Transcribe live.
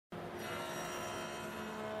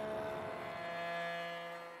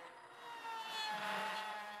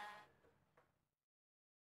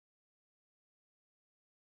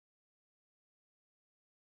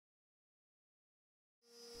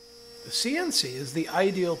The CNC is the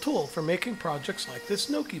ideal tool for making projects like this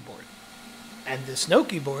Gnocchi board. And this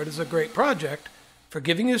Gnocchi board is a great project for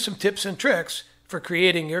giving you some tips and tricks for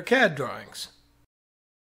creating your CAD drawings.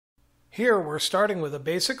 Here we're starting with a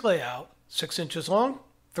basic layout, 6 inches long,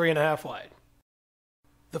 3.5 wide.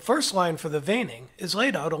 The first line for the veining is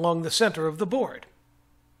laid out along the center of the board,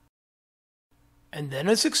 and then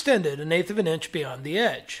is extended 1/8 of an inch beyond the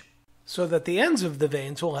edge, so that the ends of the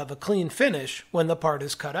veins will have a clean finish when the part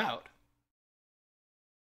is cut out.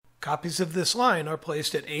 Copies of this line are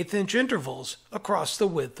placed at 1/8 inch intervals across the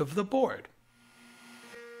width of the board.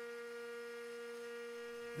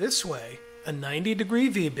 This way, a 90-degree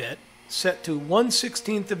V-bit set to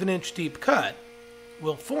 1/16 of an inch deep cut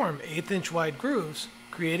will form 1/8 inch wide grooves,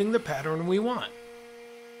 creating the pattern we want.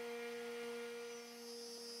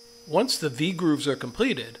 Once the V grooves are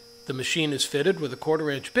completed, the machine is fitted with a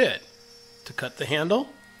 1/4 inch bit to cut the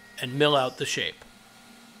handle and mill out the shape.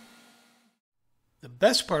 The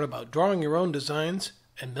best part about drawing your own designs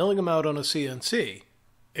and milling them out on a CNC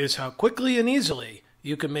is how quickly and easily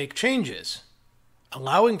you can make changes,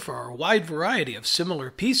 allowing for a wide variety of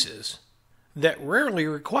similar pieces that rarely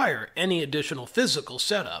require any additional physical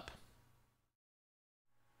setup.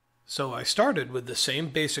 So I started with the same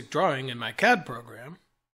basic drawing in my CAD program,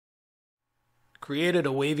 created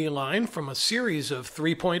a wavy line from a series of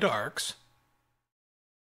 3-point arcs,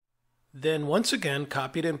 then once again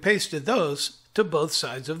copied and pasted those to both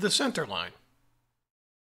sides of the center line.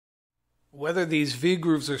 Whether these V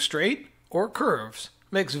grooves are straight or curves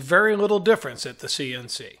makes very little difference at the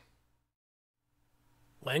CNC.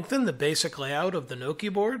 Lengthen the basic layout of the Gnocchi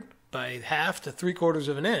board by 1/2 to 3/4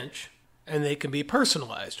 of an inch, and they can be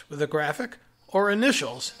personalized with a graphic or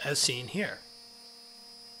initials as seen here.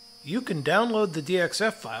 You can download the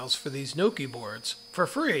DXF files for these Gnocchi boards for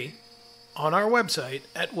free on our website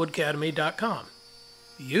at woodcademy.com.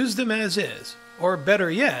 Use them as is, or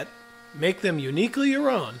better yet, make them uniquely your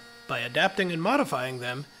own by adapting and modifying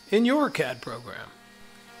them in your CAD program.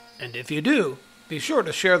 And if you do, be sure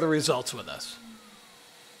to share the results with us.